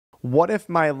What if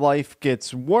my life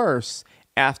gets worse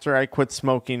after I quit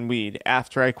smoking weed,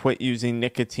 after I quit using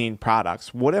nicotine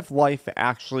products? What if life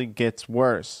actually gets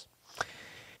worse?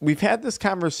 We've had this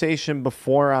conversation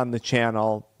before on the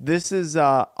channel. This is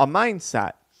a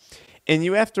mindset. And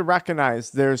you have to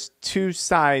recognize there's two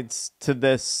sides to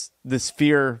this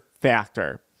fear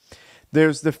factor.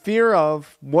 There's the fear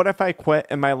of what if I quit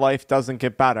and my life doesn't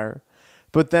get better?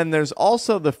 But then there's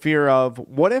also the fear of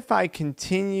what if I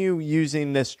continue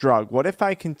using this drug? What if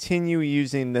I continue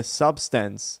using this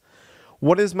substance?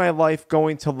 What is my life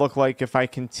going to look like if I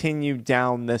continue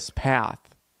down this path?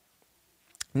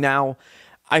 Now,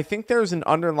 I think there's an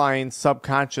underlying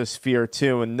subconscious fear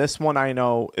too, and this one I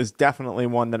know is definitely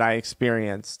one that I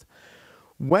experienced.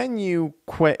 When you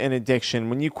quit an addiction,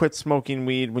 when you quit smoking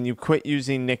weed, when you quit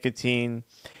using nicotine,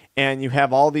 and you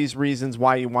have all these reasons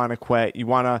why you want to quit, you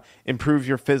want to improve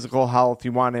your physical health,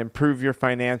 you want to improve your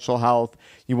financial health,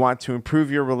 you want to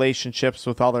improve your relationships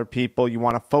with other people, you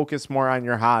want to focus more on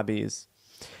your hobbies,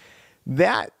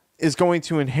 that is going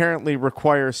to inherently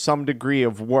require some degree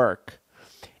of work.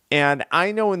 And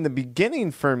I know in the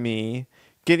beginning for me,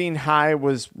 getting high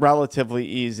was relatively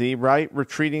easy, right?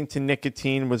 Retreating to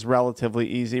nicotine was relatively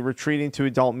easy. Retreating to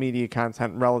adult media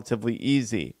content, relatively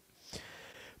easy.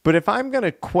 But if I'm going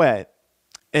to quit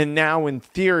and now in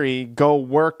theory go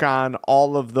work on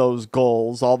all of those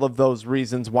goals, all of those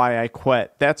reasons why I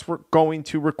quit, that's going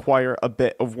to require a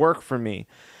bit of work for me.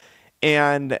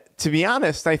 And to be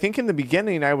honest, I think in the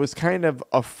beginning I was kind of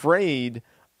afraid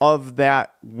of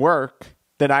that work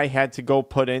that I had to go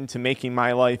put into making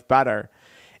my life better.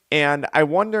 And I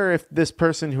wonder if this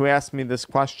person who asked me this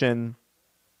question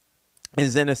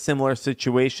is in a similar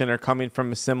situation or coming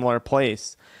from a similar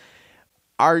place.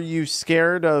 Are you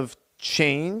scared of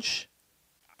change?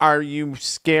 Are you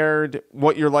scared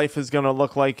what your life is going to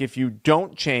look like if you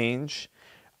don't change?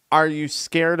 Are you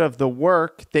scared of the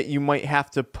work that you might have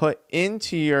to put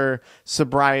into your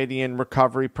sobriety and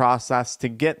recovery process to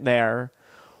get there?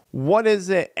 What is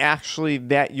it actually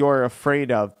that you're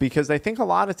afraid of? Because I think a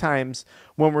lot of times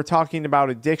when we're talking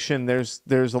about addiction, there's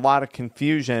a lot of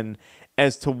confusion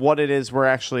as to what it is we're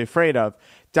actually afraid of.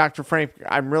 Dr. Frank,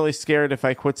 I'm really scared if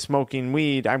I quit smoking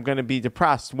weed, I'm going to be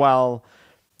depressed. Well,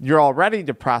 you're already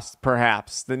depressed,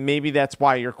 perhaps. Then maybe that's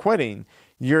why you're quitting.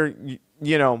 What's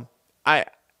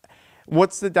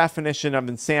the definition of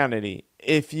insanity?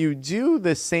 If you do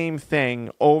the same thing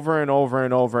over and over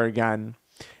and over again,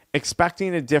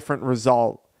 expecting a different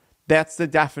result, that's the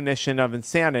definition of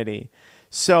insanity.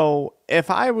 So if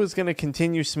I was going to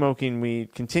continue smoking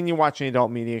weed, continue watching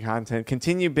adult media content,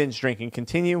 continue binge drinking,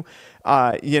 continue,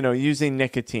 using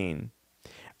nicotine,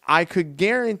 I could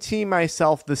guarantee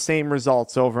myself the same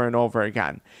results over and over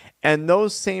again. And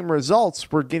those same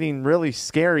results were getting really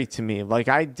scary to me. Like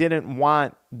I didn't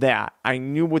want that. I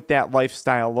knew what that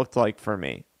lifestyle looked like for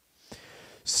me.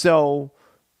 So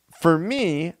for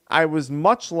me, I was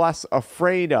much less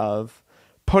afraid of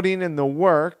putting in the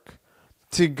work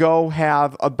to go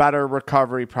have a better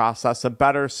recovery process, a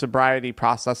better sobriety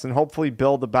process, and hopefully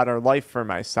build a better life for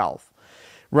myself,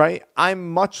 right?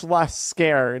 I'm much less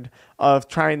scared of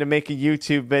trying to make a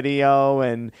YouTube video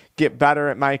and get better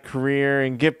at my career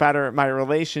and get better at my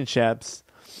relationships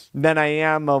than I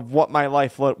am of what my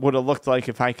life would have looked like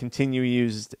if I continue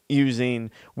using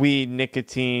weed,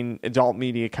 nicotine, adult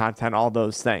media content, all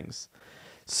those things.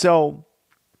 So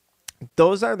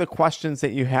those are the questions that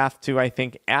you have to, I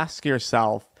think, ask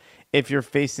yourself if you're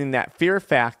facing that fear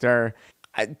factor.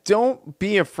 Don't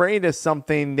be afraid of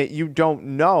something that you don't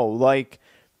know. Like,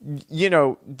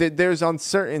 there's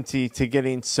uncertainty to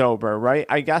getting sober, right?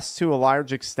 I guess to a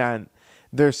large extent,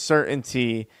 there's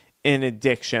certainty in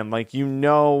addiction. Like,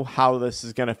 how this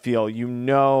is going to feel. You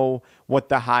know what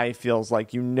the high feels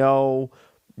like. You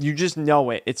just know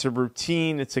it. It's a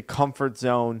routine. It's a comfort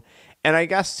zone. And I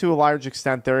guess to a large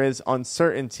extent, there is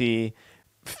uncertainty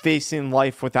facing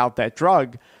life without that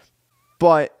drug.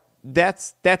 But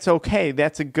that's okay.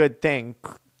 That's a good thing.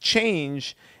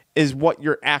 Change is what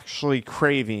you're actually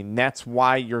craving. That's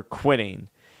why you're quitting.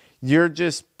 You're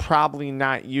just probably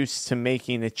not used to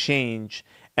making a change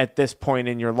at this point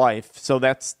in your life. So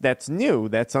that's new.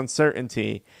 That's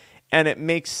uncertainty. And it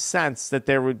makes sense that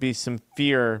there would be some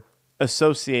fear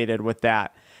associated with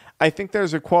that. I think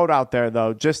there's a quote out there,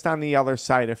 though. Just on the other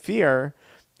side of fear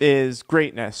is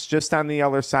greatness. Just on the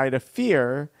other side of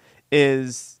fear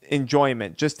is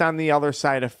enjoyment. Just on the other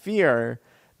side of fear,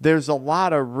 there's a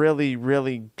lot of really,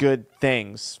 really good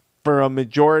things for a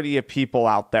majority of people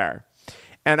out there.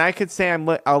 And I could say I'm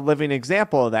a living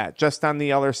example of that. Just on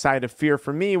the other side of fear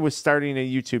for me was starting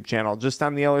a YouTube channel. Just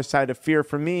on the other side of fear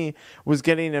for me was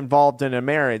getting involved in a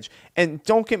marriage. And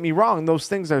don't get me wrong, those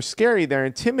things are scary. They're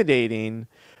intimidating.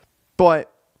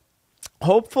 But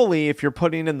hopefully, if you're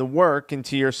putting in the work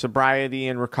into your sobriety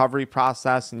and recovery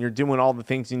process and you're doing all the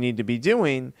things you need to be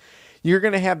doing, you're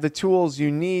going to have the tools you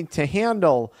need to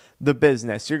handle the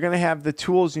business. You're going to have the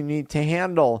tools you need to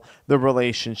handle the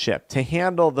relationship, to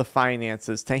handle the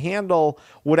finances, to handle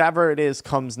whatever it is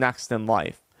comes next in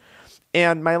life.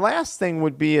 And my last thing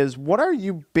would be is, what are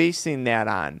you basing that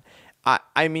on?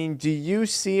 I mean, do you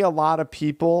see a lot of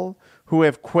people who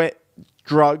have quit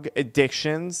drug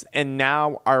addictions and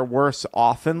now are worse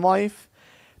off in life?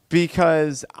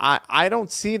 Because I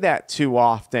don't see that too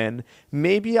often.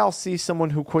 Maybe I'll see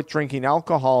someone who quit drinking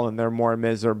alcohol and they're more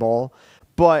miserable.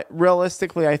 But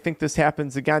realistically, I think this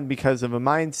happens again because of a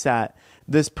mindset.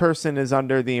 This person is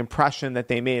under the impression that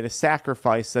they made a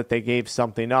sacrifice, that they gave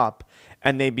something up,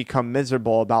 and they become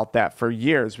miserable about that for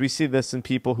years. We see this in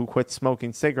people who quit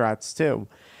smoking cigarettes too.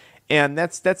 And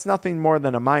that's nothing more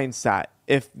than a mindset.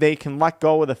 If they can let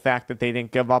go of the fact that they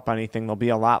didn't give up anything, they'll be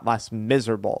a lot less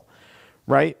miserable.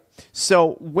 Right?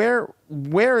 So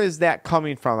where is that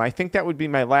coming from? I think that would be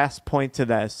my last point to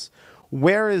this.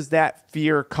 Where is that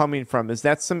fear coming from? Is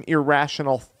that some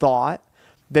irrational thought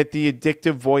that the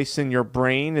addictive voice in your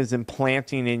brain is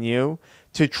implanting in you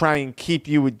to try and keep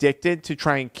you addicted, to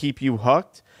try and keep you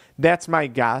hooked? That's my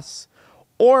guess.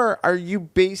 Or are you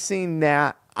basing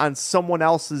that on someone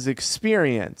else's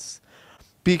experience?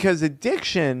 Because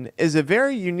addiction is a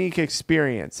very unique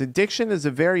experience. Addiction is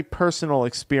a very personal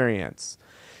experience.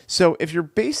 So if you're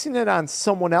basing it on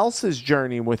someone else's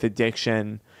journey with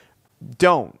addiction,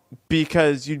 don't,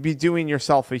 because you'd be doing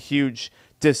yourself a huge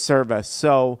disservice.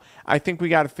 So I think we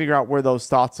got to figure out where those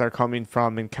thoughts are coming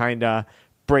from and kind of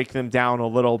break them down a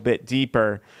little bit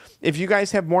deeper. If you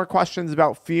guys have more questions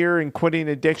about fear and quitting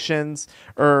addictions,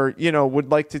 or,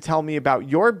 would like to tell me about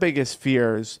your biggest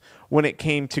fears when it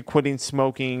came to quitting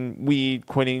smoking weed,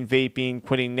 quitting vaping,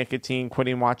 quitting nicotine,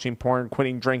 quitting watching porn,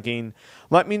 quitting drinking,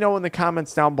 let me know in the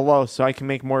comments down below so I can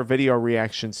make more video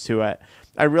reactions to it.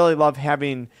 I really love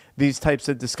having these types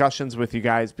of discussions with you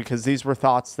guys because these were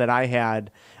thoughts that I had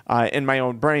in my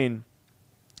own brain.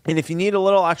 And if you need a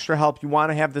little extra help, you want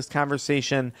to have this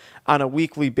conversation on a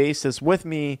weekly basis with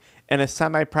me in a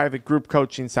semi-private group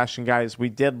coaching session, guys, we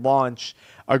did launch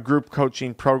a group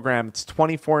coaching program. It's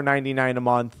 $24.99 a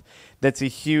month. That's a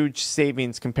huge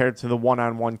savings compared to the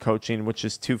one-on-one coaching, which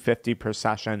is $250 per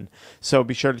session. So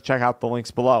be sure to check out the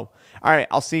links below. All right,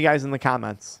 I'll see you guys in the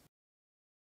comments.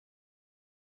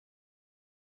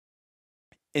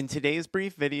 In today's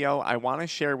brief video, I want to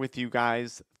share with you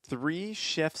guys 3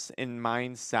 shifts in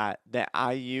mindset that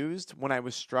I used when I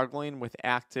was struggling with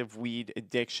active weed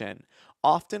addiction.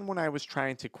 Often when I was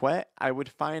trying to quit, I would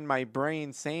find my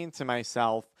brain saying to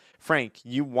myself, Frank,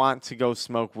 you want to go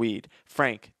smoke weed.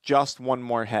 Frank, just one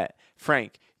more hit.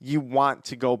 Frank, you want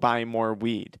to go buy more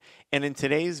weed. And in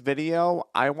today's video,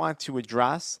 I want to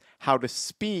address how to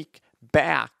speak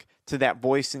back to that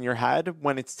voice in your head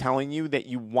when it's telling you that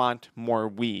you want more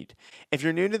weed. If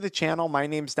you're new to the channel, my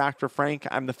name's Dr. Frank.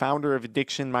 I'm the founder of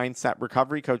Addiction Mindset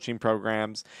Recovery Coaching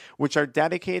Programs, which are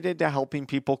dedicated to helping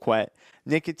people quit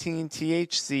nicotine,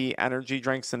 THC, energy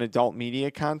drinks, and adult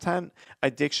media content,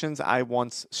 addictions I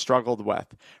once struggled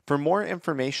with. For more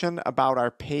information about our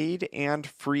paid and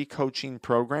free coaching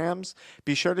programs,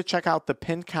 be sure to check out the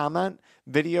pinned comment,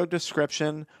 video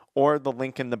description, or the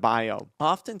link in the bio.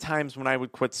 Oftentimes when I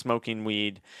would quit smoking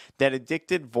weed, that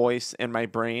addicted voice in my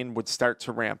brain would start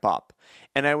to ramp up.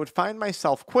 And I would find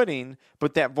myself quitting,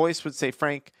 but that voice would say,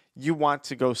 Frank, you want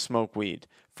to go smoke weed.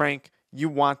 Frank, you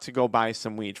want to go buy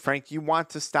some weed. Frank, you want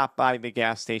to stop by the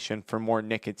gas station for more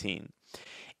nicotine.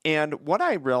 And what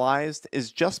I realized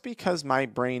is just because my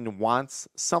brain wants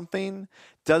something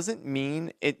doesn't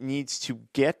mean it needs to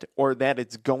get or that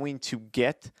it's going to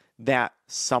get that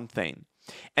something.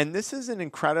 And this is an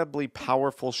incredibly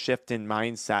powerful shift in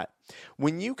mindset.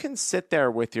 When you can sit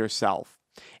there with yourself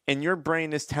and your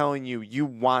brain is telling you you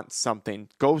want something,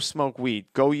 go smoke weed,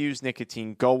 go use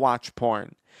nicotine, go watch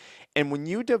porn. And when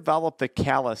you develop the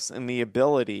callus and the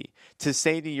ability to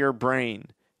say to your brain,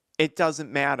 it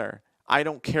doesn't matter. I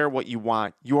don't care what you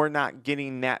want. You're not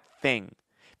getting that thing.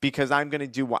 Because I'm going to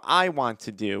do what I want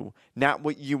to do, not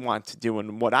what you want to do.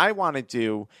 And what I want to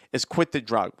do is quit the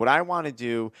drug. What I want to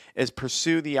do is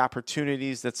pursue the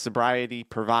opportunities that sobriety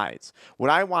provides.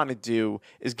 What I want to do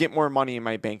is get more money in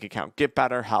my bank account, get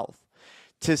better health.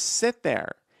 To sit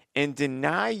there and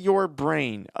deny your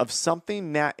brain of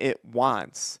something that it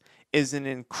wants is an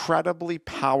incredibly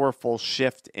powerful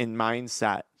shift in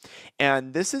mindset.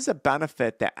 And this is a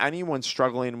benefit that anyone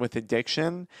struggling with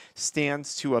addiction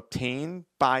stands to obtain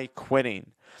by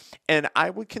quitting. And I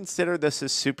would consider this a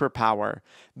superpower.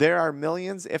 There are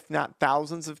millions, if not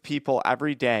thousands, of people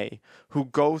every day who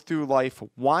go through life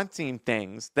wanting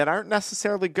things that aren't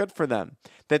necessarily good for them,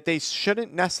 that they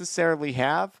shouldn't necessarily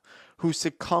have, who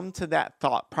succumb to that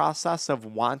thought process of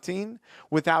wanting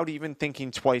without even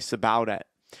thinking twice about it.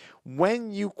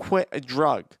 When you quit a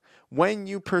drug, when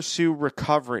you pursue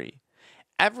recovery,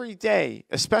 every day,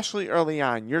 especially early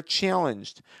on, you're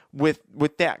challenged with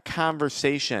that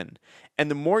conversation. And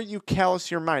the more you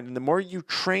callous your mind and the more you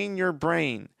train your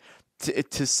brain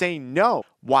to say no,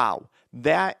 wow,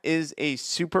 that is a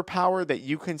superpower that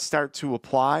you can start to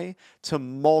apply to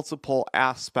multiple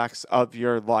aspects of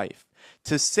your life.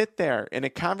 To sit there in a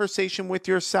conversation with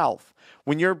yourself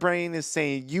when your brain is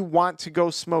saying you want to go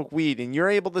smoke weed and you're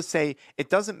able to say, it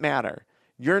doesn't matter,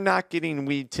 you're not getting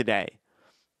weed today.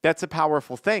 That's a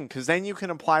powerful thing, because then you can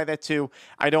apply that to,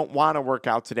 I don't want to work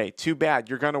out today. Too bad,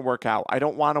 you're going to work out. I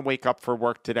don't want to wake up for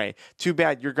work today. Too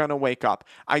bad, you're going to wake up.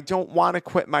 I don't want to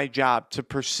quit my job to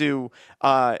pursue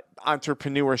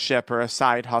entrepreneurship or a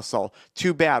side hustle.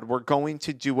 Too bad, we're going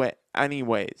to do it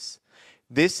anyways.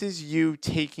 This is you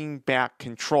taking back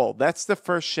control. That's the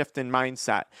first shift in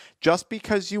mindset. Just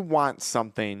because you want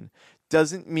something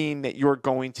doesn't mean that you're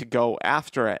going to go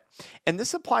after it. And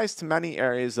this applies to many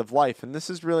areas of life. And this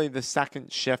is really the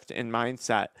second shift in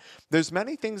mindset. There's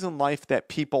many things in life that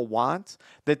people want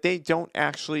that they don't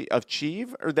actually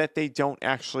achieve or that they don't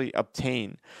actually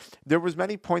obtain. There was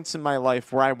many points in my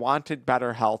life where I wanted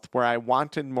better health, where I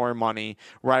wanted more money,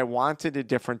 where I wanted a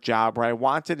different job, where I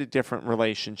wanted a different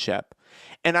relationship.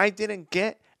 And I didn't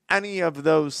get any of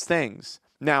those things.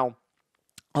 Now,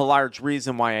 a large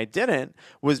reason why I didn't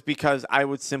was because I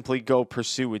would simply go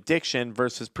pursue addiction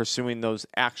versus pursuing those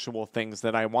actual things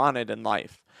that I wanted in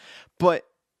life. But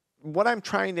what I'm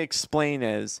trying to explain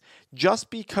is just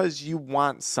because you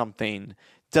want something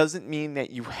doesn't mean that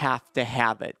you have to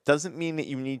have it, doesn't mean that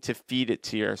you need to feed it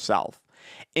to yourself.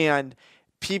 And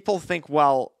people think,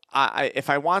 well, if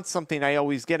I want something, I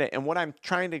always get it. And what I'm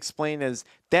trying to explain is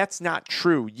that's not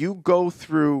true. You go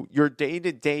through your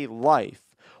day-to-day life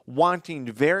wanting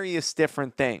various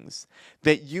different things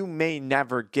that you may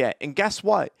never get. And guess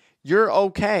what? You're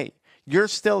okay. You're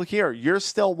still here. You're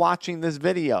still watching this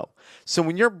video. So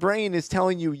when your brain is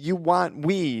telling you you want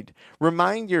weed,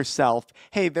 remind yourself,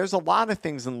 hey, there's a lot of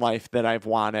things in life that I've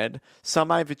wanted.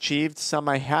 Some I've achieved, some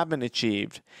I haven't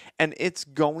achieved. And it's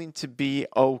going to be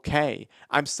okay.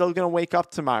 I'm still going to wake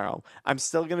up tomorrow. I'm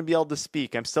still going to be able to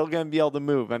speak. I'm still going to be able to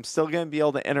move. I'm still going to be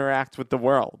able to interact with the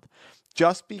world.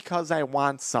 Just because I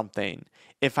want something,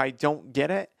 if I don't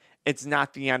get it, it's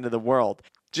not the end of the world.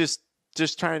 Just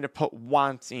trying to put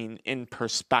wanting in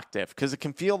perspective, because it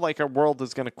can feel like our world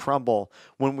is going to crumble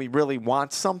when we really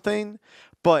want something,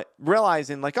 but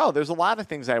realizing like, oh, there's a lot of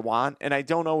things I want and I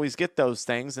don't always get those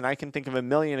things, and I can think of a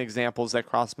million examples that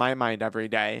cross my mind every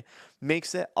day,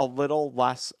 makes it a little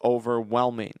less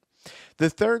overwhelming. The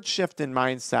third shift in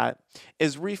mindset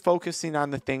is refocusing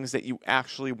on the things that you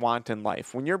actually want in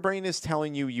life. When your brain is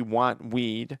telling you you want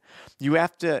weed, you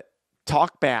have to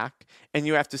talk back and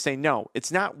you have to say, no,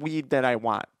 it's not weed that I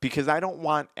want, because I don't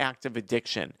want active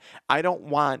addiction. I don't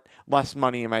want less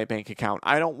money in my bank account.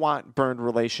 I don't want burned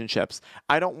relationships.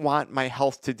 I don't want my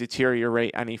health to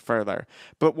deteriorate any further.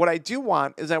 But what I do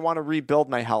want is I want to rebuild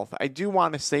my health. I do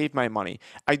want to save my money.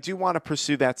 I do want to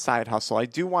pursue that side hustle. I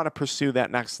do want to pursue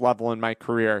that next level in my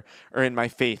career or in my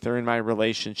faith or in my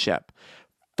relationship.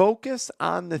 Focus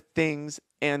on the things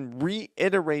and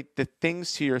reiterate the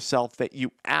things to yourself that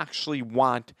you actually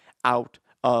want out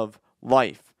of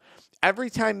life. Every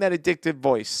time that addictive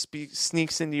voice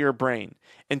sneaks into your brain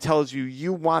and tells you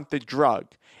you want the drug,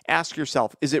 ask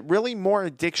yourself, is it really more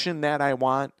addiction that I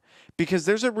want? Because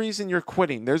there's a reason you're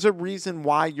quitting. There's a reason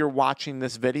why you're watching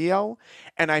this video.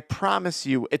 And I promise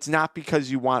you, it's not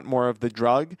because you want more of the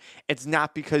drug. It's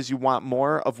not because you want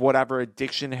more of whatever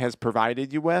addiction has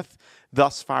provided you with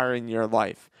thus far in your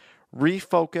life.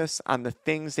 Refocus on the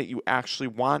things that you actually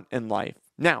want in life.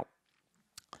 Now,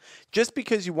 just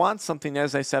because you want something,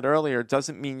 as I said earlier,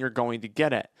 doesn't mean you're going to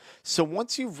get it. So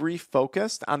once you've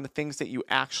refocused on the things that you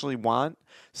actually want,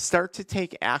 start to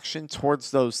take action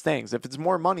towards those things. If it's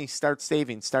more money, start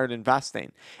saving, start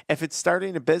investing. If it's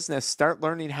starting a business, start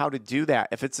learning how to do that.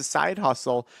 If it's a side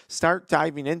hustle, start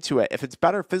diving into it. If it's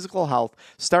better physical health,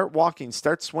 start walking,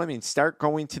 start swimming, start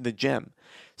going to the gym.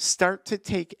 Start to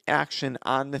take action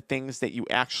on the things that you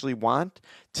actually want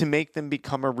to make them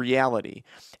become a reality.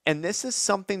 And this is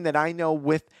something that I know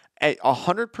with at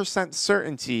 100%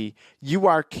 certainty you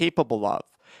are capable of.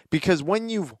 Because when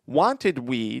you've wanted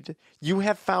weed, you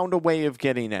have found a way of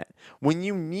getting it. When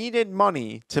you needed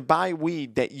money to buy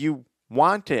weed that you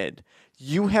wanted,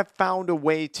 you have found a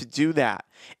way to do that.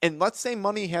 And let's say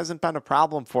money hasn't been a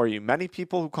problem for you. Many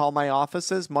people who call my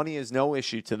offices, money is no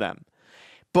issue to them.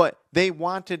 But they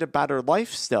wanted a better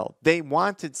life still. They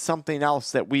wanted something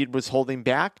else that weed was holding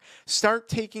back. Start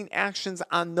taking actions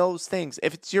on those things.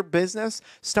 If it's your business,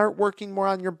 start working more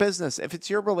on your business. If it's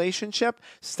your relationship,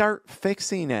 start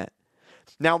fixing it.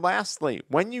 Now, lastly,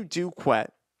 when you do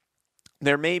quit,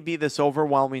 there may be this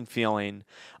overwhelming feeling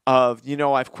of,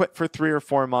 I've quit for 3 or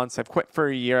 4 months, I've quit for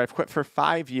a year, I've quit for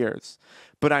 5 years,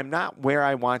 but I'm not where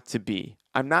I want to be.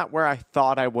 I'm not where I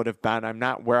thought I would have been. I'm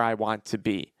not where I want to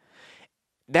be.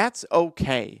 That's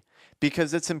okay,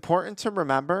 because it's important to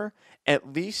remember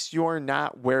at least you're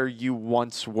not where you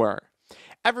once were.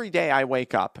 Every day I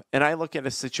wake up and I look at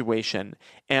a situation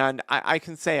and I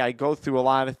can say I go through a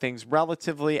lot of things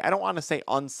relatively, I don't want to say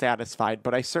unsatisfied,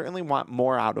 but I certainly want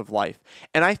more out of life.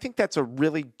 And I think that's a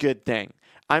really good thing.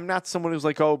 I'm not someone who's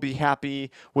like, oh, be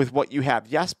happy with what you have.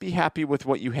 Yes, be happy with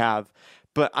what you have.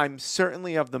 But I'm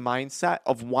certainly of the mindset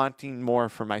of wanting more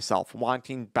for myself,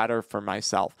 wanting better for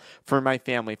myself, for my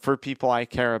family, for people I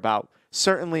care about.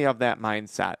 Certainly of that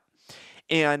mindset.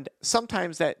 And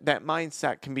sometimes that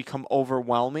mindset can become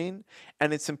overwhelming.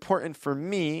 And it's important for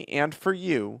me and for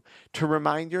you to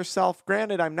remind yourself,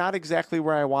 granted, I'm not exactly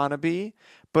where I want to be,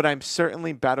 but I'm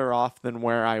certainly better off than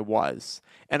where I was.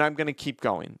 And I'm going to keep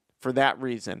going. For that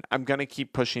reason, I'm going to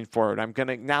keep pushing forward. I'm going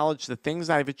to acknowledge the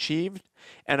things I've achieved,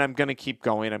 and I'm going to keep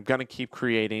going. I'm going to keep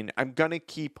creating. I'm going to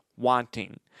keep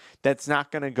wanting. That's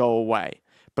not going to go away.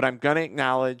 But I'm going to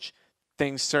acknowledge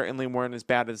things certainly weren't as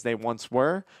bad as they once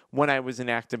were when I was in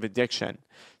active addiction.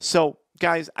 So,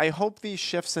 guys, I hope these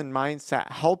shifts in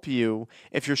mindset help you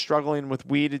if you're struggling with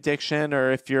weed addiction,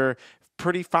 or if you're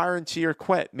pretty far into your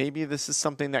quit. Maybe this is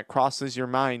something that crosses your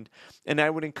mind. And I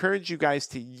would encourage you guys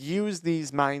to use these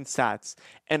mindsets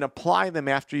and apply them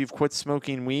after you've quit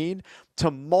smoking weed to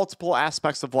multiple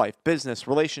aspects of life: business,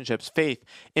 relationships, faith,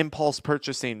 impulse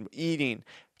purchasing, eating.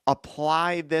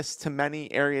 Apply this to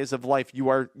many areas of life. You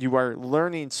are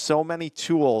learning so many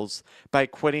tools by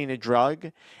quitting a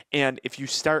drug, and if you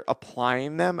start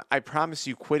applying them, I promise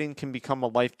you quitting can become a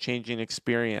life-changing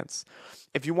experience.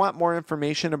 If you want more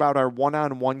information about our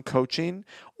one-on-one coaching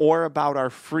or about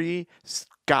our free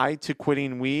guide to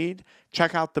quitting weed,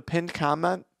 check out the pinned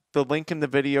comment, the link in the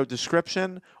video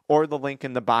description, or the link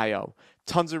in the bio.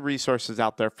 Tons of resources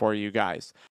out there for you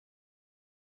guys.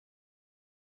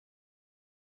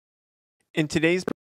 In today's